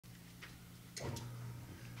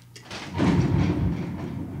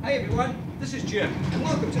Hi everyone, this is Jim, and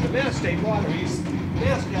welcome to the Mass State Lottery's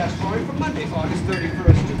Mass Cash drawing for Monday, August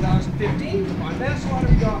 31st, 2015 on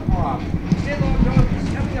MassLottery.com. Stay logged on because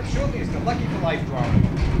coming up shortly is the Lucky for Life drawing.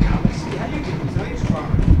 Now let's see how you do with tonight's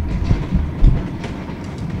drawing.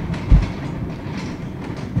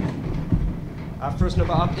 Our first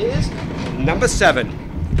number up is number 7.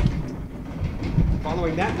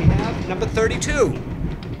 Following that we have number 32.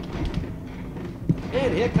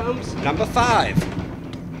 And here comes number 5.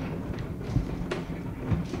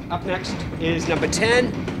 Up next is number 10,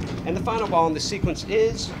 and the final ball in the sequence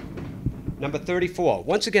is number 34.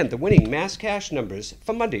 Once again, the winning Mass Cash numbers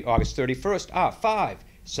for Monday, August 31st are 5,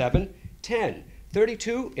 7, 10,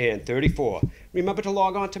 32, and 34. Remember to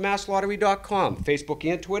log on to MassLottery.com, Facebook,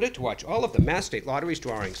 and Twitter to watch all of the Mass State Lottery's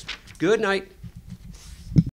drawings. Good night.